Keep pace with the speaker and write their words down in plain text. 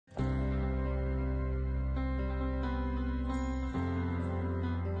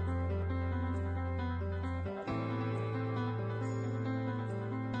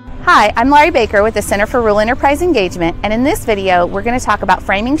Hi, I'm Lauri Baker with the Center for Rural Enterprise Engagement, and in this video we're going to talk about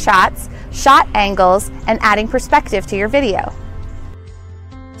framing shots, shot angles, and adding perspective to your video.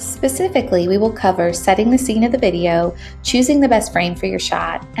 Specifically, we will cover setting the scene of the video, choosing the best frame for your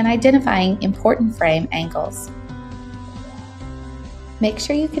shot, and identifying important frame angles. Make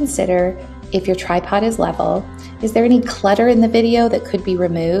sure you consider if your tripod is level. Is there any clutter in the video that could be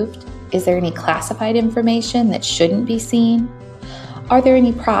removed? Is there any classified information that shouldn't be seen? Are there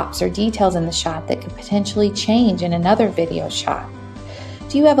any props or details in the shot that could potentially change in another video shot?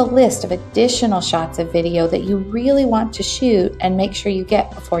 Do you have a list of additional shots of video that you really want to shoot and make sure you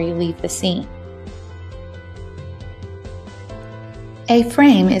get before you leave the scene? A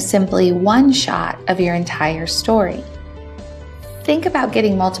frame is simply one shot of your entire story. Think about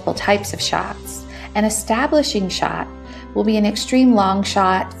getting multiple types of shots. An establishing shot will be an extreme long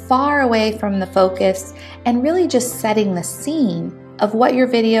shot far away from the focus and really just setting the scene of what your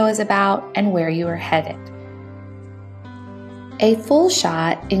video is about and where you are headed. A full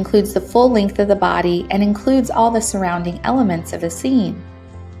shot includes the full length of the body and includes all the surrounding elements of the scene.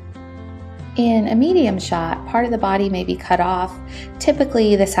 In a medium shot, part of the body may be cut off.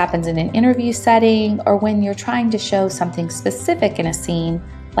 Typically, this happens in an interview setting or when you're trying to show something specific in a scene,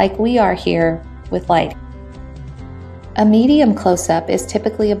 like we are here with lighting. A medium close-up is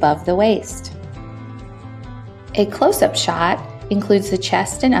typically above the waist. A close-up shot includes the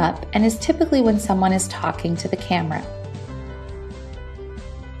chest and up and is typically when someone is talking to the camera.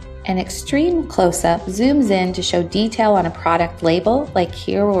 An extreme close-up zooms in to show detail on a product label, like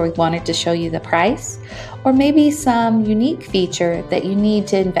here where we wanted to show you the price, or maybe some unique feature that you need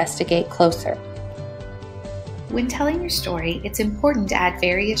to investigate closer. When telling your story, it's important to add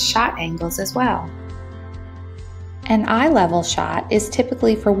various shot angles as well. An eye-level shot is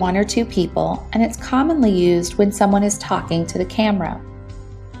typically for one or two people, and it's commonly used when someone is talking to the camera.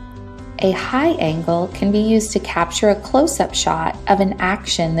 A high angle can be used to capture a close-up shot of an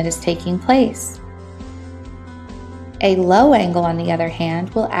action that is taking place. A low angle, on the other hand,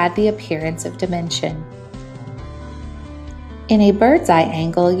 will add the appearance of dimension. In a bird's eye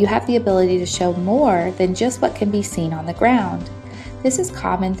angle, you have the ability to show more than just what can be seen on the ground. This is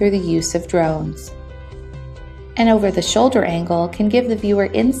common through the use of drones. An over-the-shoulder angle can give the viewer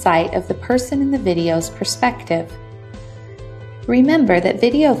insight of the person in the video's perspective. Remember that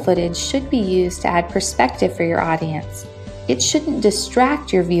video footage should be used to add perspective for your audience. It shouldn't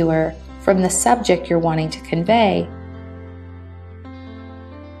distract your viewer from the subject you're wanting to convey.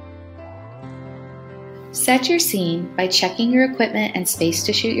 Set your scene by checking your equipment and space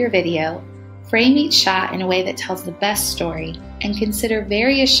to shoot your video. Frame each shot in a way that tells the best story, and consider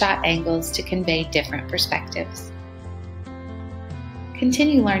various shot angles to convey different perspectives.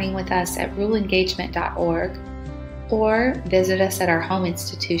 Continue learning with us at ruralengagement.org, or visit us at our home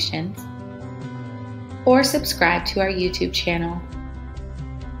institutions, or subscribe to our YouTube channel.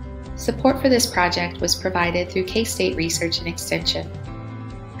 Support for this project was provided through K-State Research and Extension.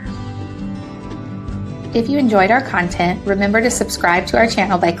 If you enjoyed our content, remember to subscribe to our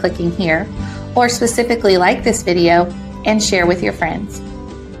channel by clicking here, or specifically like this video and share with your friends.